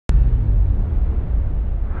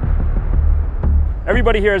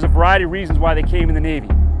Everybody here has a variety of reasons why they came in the Navy.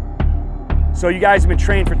 So you guys have been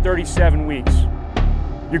trained for 37 weeks.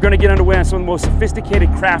 You're going to get underway on some of the most sophisticated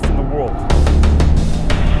craft in the world.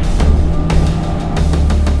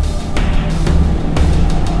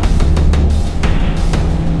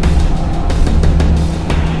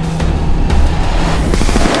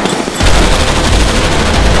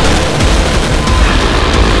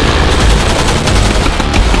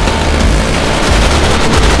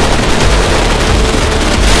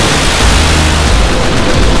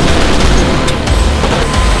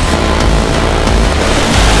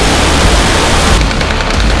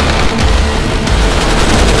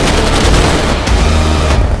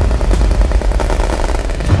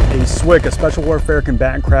 SWCC, a Special Warfare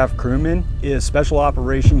Combatant Craft Crewman, is Special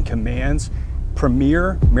Operation Command's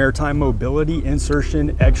premier maritime mobility,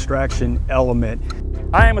 insertion, extraction element.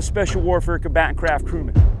 I am a Special Warfare Combatant Craft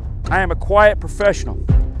Crewman. I am a quiet professional.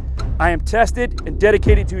 I am tested and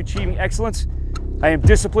dedicated to achieving excellence. I am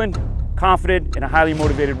disciplined, confident, and a highly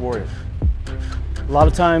motivated warrior. A lot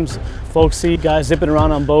of times folks see guys zipping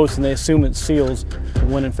around on boats and they assume it's SEALs,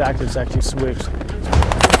 when in fact it's actually SWCC.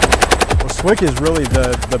 SWCC is really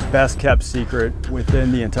the best kept secret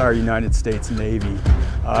within the entire United States Navy.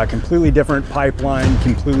 Completely different pipeline,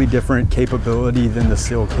 completely different capability than the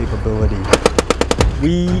SEAL capability.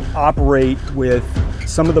 We operate with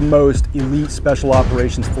some of the most elite special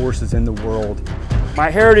operations forces in the world. My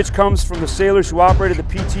heritage comes from the sailors who operated the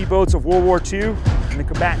PT boats of World War II and the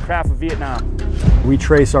combatant craft of Vietnam. We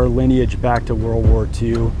trace our lineage back to World War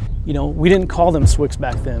II. You know, we didn't call them SWCC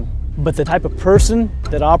back then. But the type of person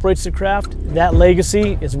that operates the craft, that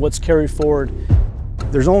legacy is what's carried forward.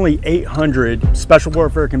 There's only 800 Special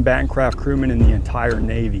Warfare Combatant Craft Crewmen in the entire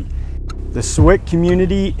Navy. The SWCC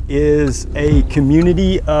community is a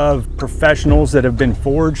community of professionals that have been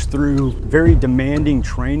forged through very demanding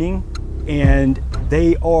training, and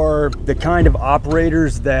they are the kind of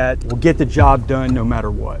operators that will get the job done no matter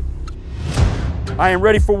what. I am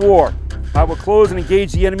ready for war. I will close and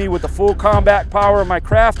engage the enemy with the full combat power of my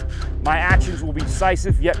craft. My actions will be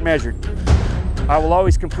decisive yet measured. I will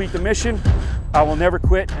always complete the mission. I will never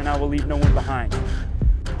quit, and I will leave no one behind.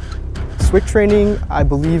 SWCC training, I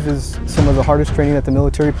believe, is some of the hardest training that the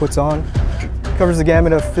military puts on. It covers the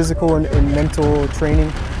gamut of physical and mental training.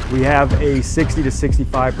 We have a 60 to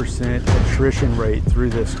 65% attrition rate through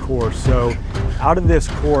this course. So out of this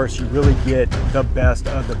course, you really get the best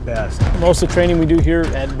of the best. Most of the training we do here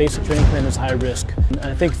at Basic Training Command is high risk. And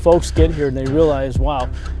I think folks get here and they realize, wow,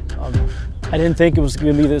 I didn't think it was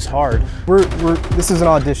going to be this hard. This is an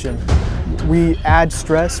audition. We add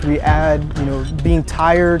stress, we add, being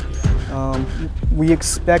tired. We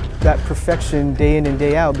expect that perfection day in and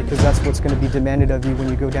day out because that's what's going to be demanded of you when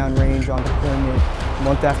you go downrange on deployment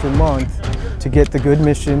month after month to get the good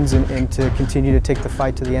missions and to continue to take the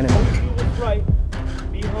fight to the enemy.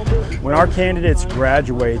 When our candidates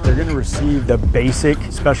graduate, they're going to receive the basic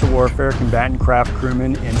Special Warfare Combatant Craft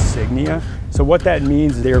Crewman insignia. So what that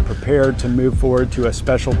means is they are prepared to move forward to a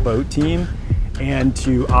special boat team and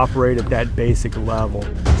to operate at that basic level.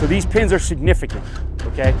 So these pins are significant,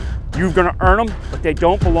 okay? You're gonna earn them, but they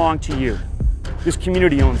don't belong to you. This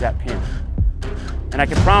community owns that pin. And I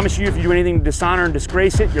can promise you, if you do anything to dishonor and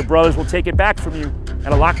disgrace it, your brothers will take it back from you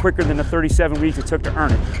at a lot quicker than the 37 weeks it took to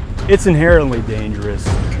earn it. It's inherently dangerous.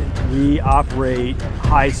 We operate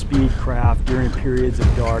high-speed craft during periods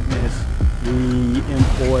of darkness. We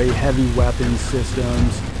employ heavy weapons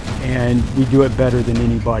systems, and we do it better than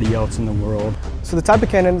anybody else in the world. So the type of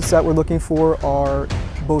candidates that we're looking for are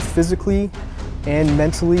both physically and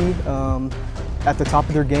mentally at the top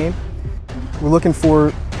of their game. We're looking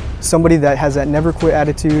for somebody that has that never quit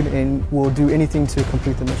attitude and will do anything to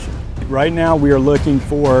complete the mission. Right now we are looking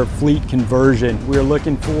for fleet conversion. We are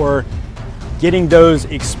looking for getting those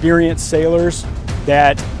experienced sailors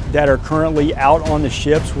that are currently out on the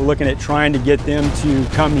ships. We're looking at trying to get them to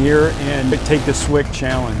come here and take the SWCC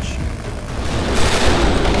challenge.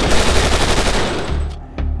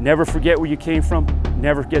 Never forget where you came from.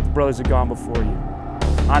 Never forget the brothers that have gone before you.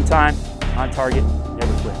 On time, on target,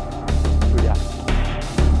 never quit. Booyah.